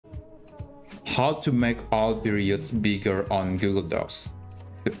how to make all periods bigger on Google Docs.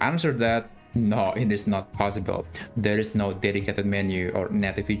 To answer that, no, it is not possible. There is no dedicated menu or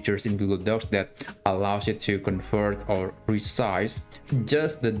native features in Google Docs that allows you to convert or resize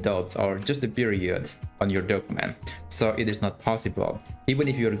just the dots or just the periods on your document. So it is not possible. Even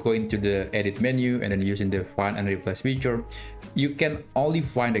if you're going to the edit menu and then using the find and replace feature, you can only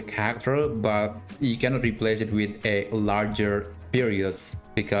find a character, but you cannot replace it with a larger periods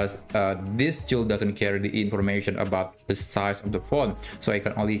because this tool doesn't carry the information about the size of the font. So I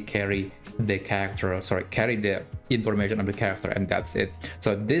can only carry the information of the character, and that's it.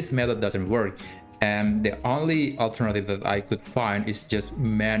 So this method doesn't work, and the only alternative that I could find is just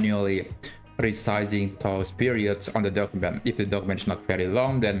manually resizing those periods on the document. If the document is not very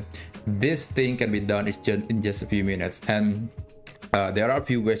long, then this thing can be done in just a few minutes, and there are a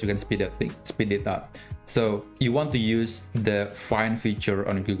few ways you can speed it up. So you want to use the find feature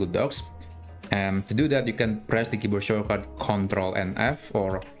on Google Docs, and to do that you can press the keyboard shortcut Ctrl and F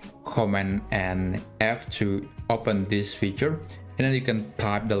or Command and F to open this feature, and then you can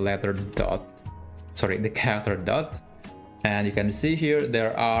type the character dot, and you can see here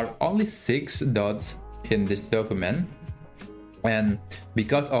there are only 6 dots in this document, and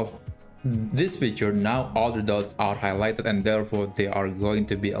because of this feature now all the dots are highlighted and therefore they are going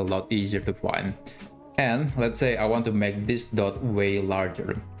to be a lot easier to find. And let's say I want to make this dot way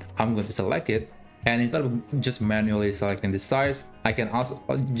larger. I'm going to select it, and instead of just manually selecting the size, I can also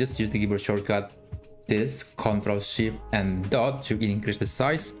just use the keyboard shortcut this Ctrl Shift and dot to increase the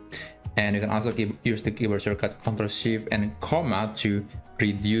size, and you can also use the keyboard shortcut Ctrl Shift and comma to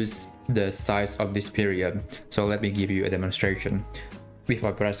reduce the size of this period. So let me give you a demonstration. If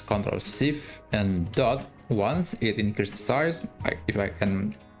I press Ctrl Shift and dot once, it increases the size. If I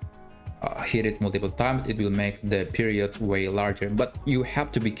can hit it multiple times, it will make the periods way larger. But you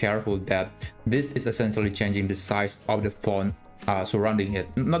have to be careful that this is essentially changing the size of the font surrounding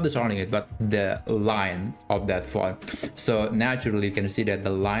it, not the surrounding it, but the line of that font. So naturally you can see that the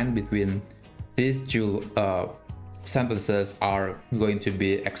line between these two sentences are going to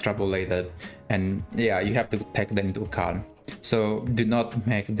be extrapolated, and yeah, you have to take that into account. So do not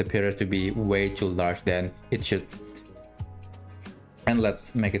make the period to be way too large than it should. And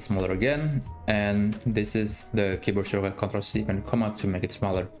let's make it smaller again, and this is the keyboard shortcut Ctrl Shift and comma to make it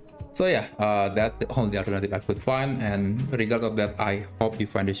smaller. So yeah, that's the only alternative I could find, and regardless of that, I hope you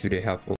find this video helpful.